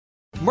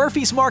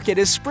Murphy's Market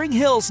is Spring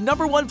Hill's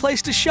 #1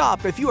 place to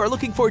shop if you are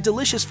looking for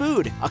delicious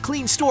food, a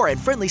clean store, and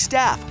friendly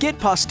staff. Get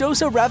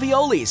pastosa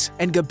raviolis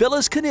and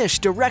Gabilla's knish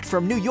direct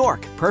from New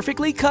York,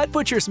 perfectly cut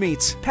butcher's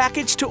meats,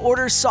 packaged to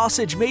order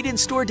sausage made in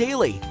store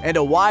daily, and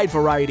a wide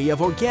variety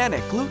of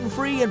organic,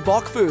 gluten-free, and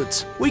bulk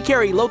foods. We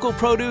carry local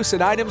produce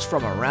and items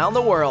from around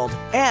the world.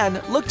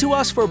 And look to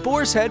us for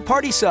boar's head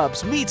party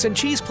subs, meats, and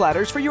cheese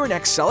platters for your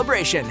next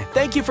celebration.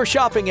 Thank you for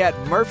shopping at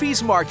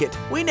Murphy's Market.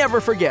 We never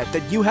forget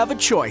that you have a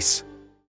choice.